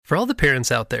For all the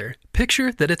parents out there,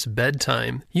 picture that it's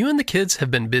bedtime. You and the kids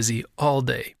have been busy all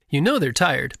day. You know they're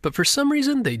tired, but for some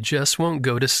reason they just won't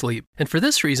go to sleep. And for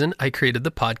this reason, I created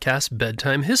the podcast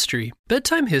Bedtime History.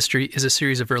 Bedtime History is a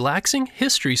series of relaxing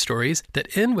history stories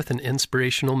that end with an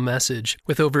inspirational message.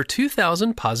 With over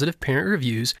 2,000 positive parent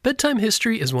reviews, Bedtime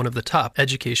History is one of the top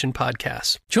education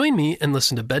podcasts. Join me and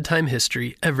listen to Bedtime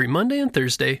History every Monday and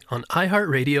Thursday on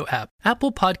iHeartRadio app,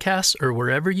 Apple Podcasts, or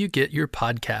wherever you get your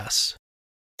podcasts.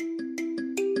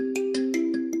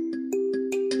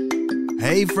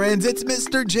 Hey friends, it's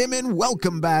Mr. Jim and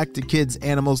welcome back to Kids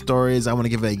Animal Stories. I want to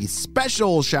give a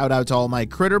special shout out to all my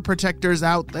critter protectors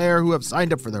out there who have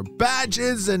signed up for their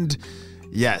badges. And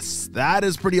yes, that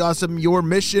is pretty awesome. Your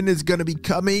mission is going to be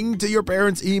coming to your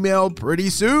parents' email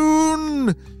pretty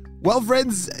soon. Well,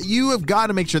 friends, you have got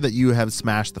to make sure that you have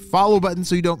smashed the follow button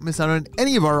so you don't miss out on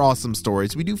any of our awesome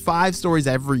stories. We do 5 stories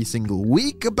every single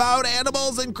week about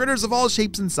animals and critters of all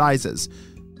shapes and sizes.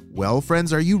 Well,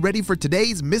 friends, are you ready for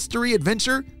today's mystery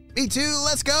adventure? Me too,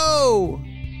 let's go!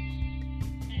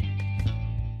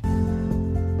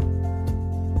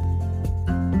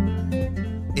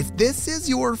 If this is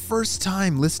your first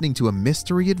time listening to a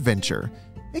mystery adventure,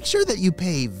 make sure that you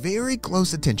pay very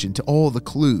close attention to all the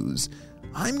clues.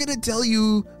 I'm going to tell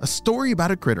you a story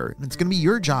about a critter, and it's going to be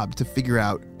your job to figure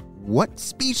out what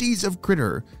species of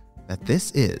critter that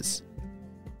this is.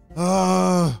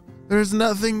 There's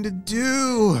nothing to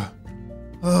do.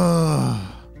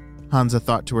 Hansa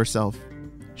thought to herself.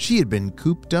 She had been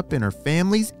cooped up in her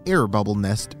family's air bubble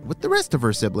nest with the rest of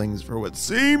her siblings for what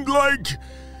seemed like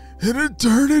an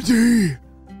eternity.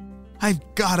 I've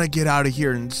got to get out of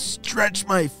here and stretch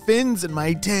my fins and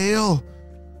my tail.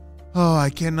 I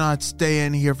cannot stay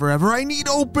in here forever. I need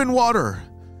open water.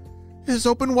 Is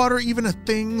open water even a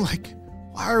thing? Like,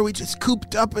 why are we just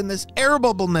cooped up in this air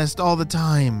bubble nest all the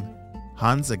time?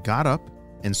 Hansa got up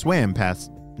and swam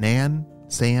past Nan,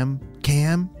 Sam,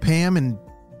 Cam, Pam, and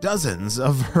dozens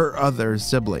of her other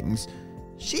siblings.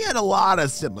 She had a lot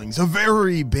of siblings, a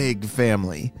very big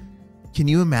family. Can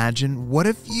you imagine? What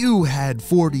if you had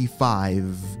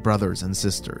 45 brothers and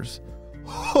sisters?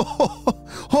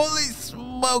 Holy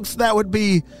smokes, that would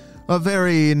be a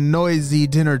very noisy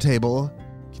dinner table.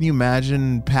 Can you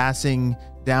imagine passing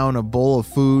down a bowl of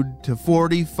food to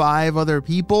 45 other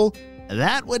people?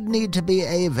 That would need to be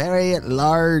a very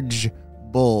large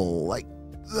bowl, like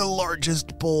the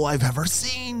largest bowl I've ever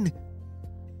seen.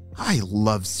 I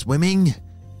love swimming,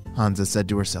 Hansa said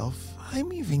to herself.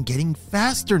 I'm even getting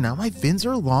faster now. My fins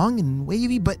are long and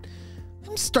wavy, but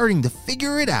I'm starting to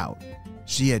figure it out.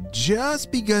 She had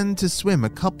just begun to swim a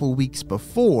couple weeks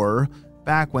before,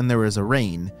 back when there was a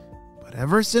rain. But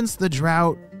ever since the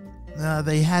drought,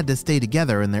 they had to stay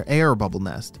together in their air bubble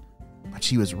nest. But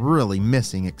she was really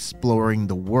missing exploring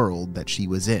the world that she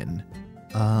was in.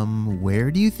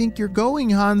 Where do you think you're going,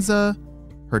 Hansa?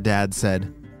 Her dad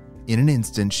said. In an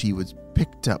instant, she was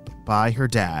picked up by her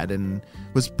dad and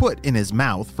was put in his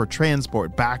mouth for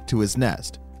transport back to his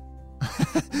nest.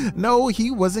 No,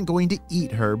 he wasn't going to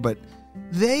eat her, but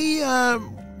they,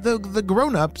 the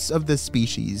grown-ups of this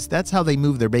species, that's how they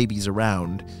move their babies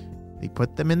around. They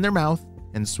put them in their mouth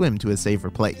and swim to a safer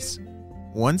place.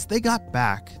 Once they got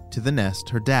back to the nest,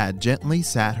 her dad gently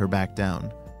sat her back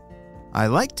down. I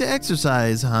like to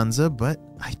exercise, Hansa, but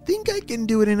I think I can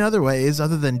do it in other ways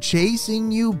other than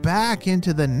chasing you back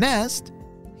into the nest,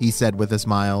 he said with a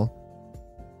smile.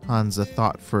 Hansa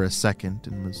thought for a second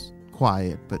and was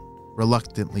quiet, but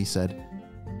reluctantly said,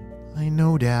 I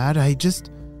know, Dad, I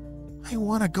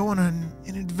want to go on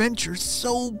an adventure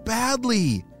so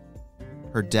badly.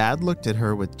 Her dad looked at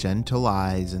her with gentle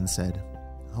eyes and said,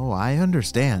 Oh, I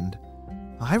understand.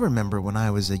 I remember when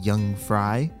I was a young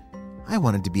fry. I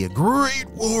wanted to be a great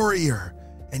warrior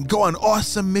and go on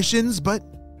awesome missions, but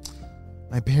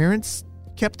my parents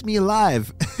kept me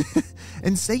alive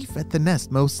and safe at the nest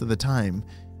most of the time.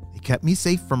 They kept me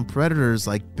safe from predators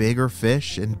like bigger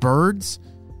fish and birds.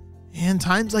 And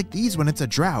times like these when it's a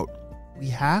drought, we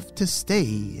have to stay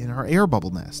in our air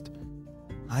bubble nest.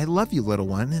 I love you, little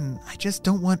one, and I just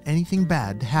don't want anything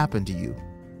bad to happen to you,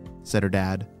 said her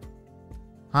dad.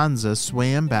 Hansa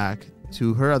swam back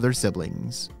to her other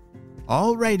siblings.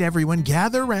 All right, everyone,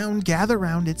 gather round,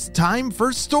 it's time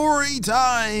for story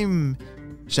time,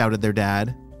 shouted their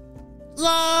dad. Yay!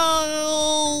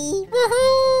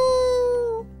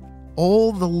 Woohoo!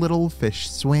 All the little fish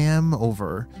swam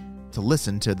over to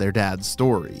listen to their dad's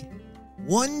story.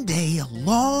 One day, a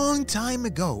long time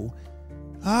ago,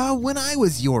 when I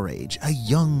was your age, a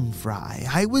young fry,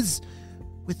 I was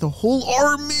with a whole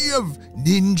army of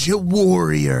ninja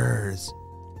warriors.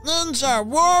 Ninja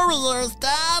warriors,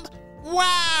 Dad?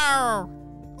 Wow!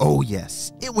 Oh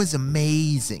yes, it was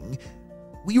amazing.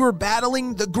 We were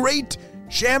battling the great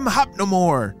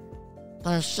Shamhopnomore.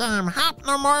 The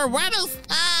Shamhopnomore, what is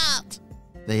that?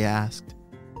 They asked.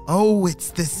 Oh, it's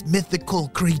this mythical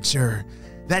creature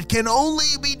that can only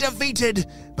be defeated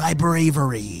by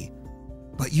bravery.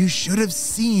 But you should have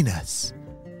seen us.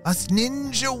 Us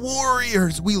ninja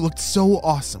warriors, we looked so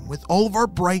awesome with all of our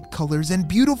bright colors and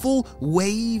beautiful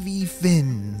wavy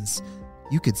fins.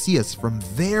 You could see us from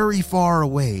very far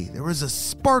away. There was a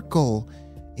sparkle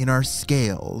in our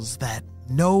scales that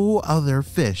no other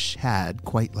fish had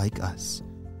quite like us.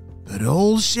 But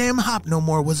old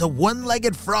Shamhopnomore was a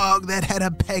one-legged frog that had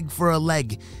a peg for a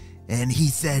leg. And he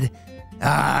said,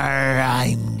 "Arr,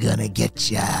 I'm gonna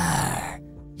get ya."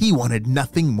 He wanted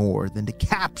nothing more than to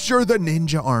capture the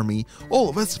ninja army, all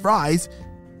of us fries,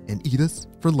 and eat us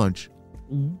for lunch.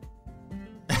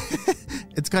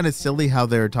 It's kind of silly how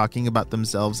they're talking about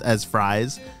themselves as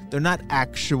fries. They're not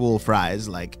actual fries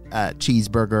like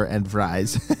cheeseburger and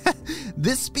fries.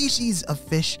 This species of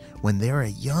fish, when they're a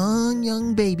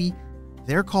young baby,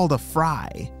 they're called a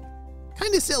fry.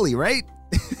 Kind of silly, right?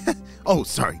 Oh,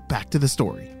 sorry, back to the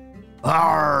story.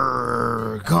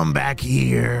 "Arr, come back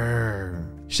here,"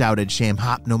 shouted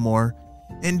Shamhopnomore.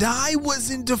 And I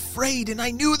wasn't afraid, and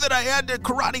I knew that I had to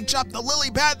karate chop the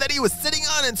lily pad that he was sitting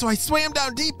on, and so I swam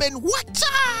down deep and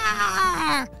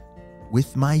whatcha!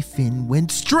 With my fin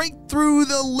went straight through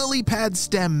the lily pad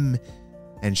stem,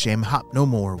 and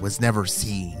Shamhopnomore was never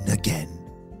seen again.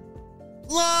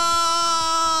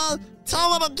 Ah,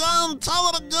 tell it again,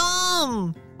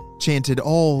 chanted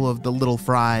all of the little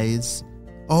fries.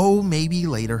 Oh, maybe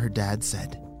later, her dad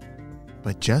said.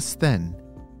 But just then,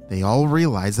 they all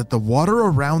realized that the water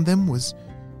around them was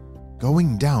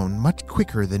going down much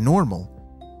quicker than normal.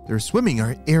 Their swimming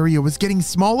area was getting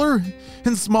smaller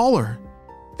and smaller.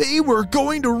 They were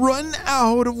going to run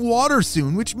out of water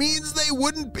soon, which means they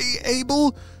wouldn't be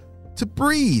able to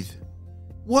breathe.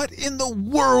 What in the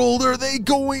world are they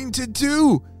going to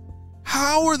do?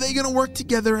 How are they going to work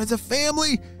together as a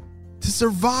family to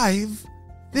survive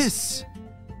this?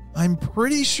 I'm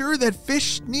pretty sure that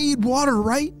fish need water,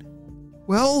 right?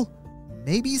 Well,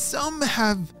 maybe some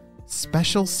have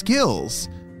special skills,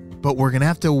 but we're going to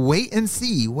have to wait and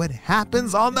see what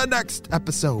happens on the next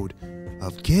episode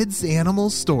of Kids Animal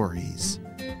Stories.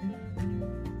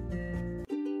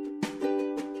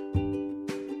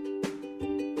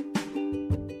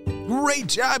 Great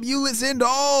job, you listened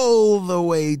all the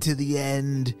way to the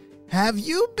end. Have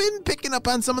you been picking up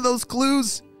on some of those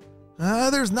clues?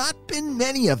 There's not been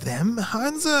many of them.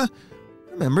 Hansa,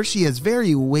 remember, she has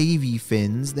very wavy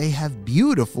fins. They have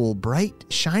beautiful, bright,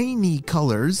 shiny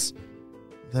colors.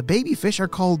 The baby fish are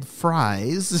called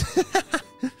fries.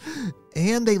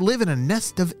 And they live in a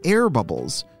nest of air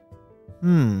bubbles.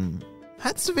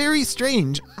 That's very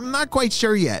strange. I'm not quite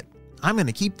sure yet. I'm going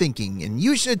to keep thinking, and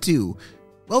you should too.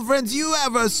 Well, friends, you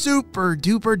have a super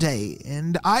duper day,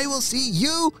 and I will see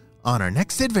you on our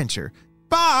next adventure.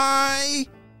 Bye!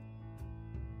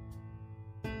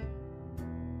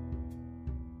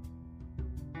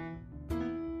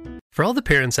 For all the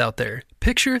parents out there,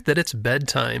 picture that it's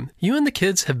bedtime. You and the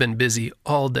kids have been busy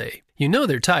all day. You know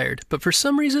they're tired, but for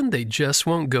some reason they just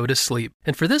won't go to sleep.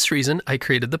 And for this reason, I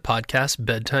created the podcast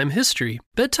Bedtime History.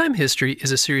 Bedtime History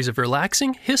is a series of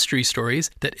relaxing history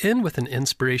stories that end with an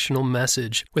inspirational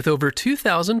message. With over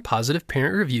 2,000 positive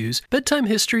parent reviews, Bedtime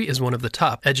History is one of the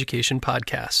top education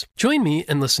podcasts. Join me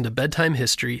and listen to Bedtime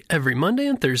History every Monday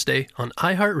and Thursday on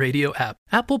iHeartRadio app,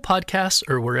 Apple Podcasts,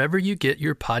 or wherever you get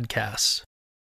your podcasts.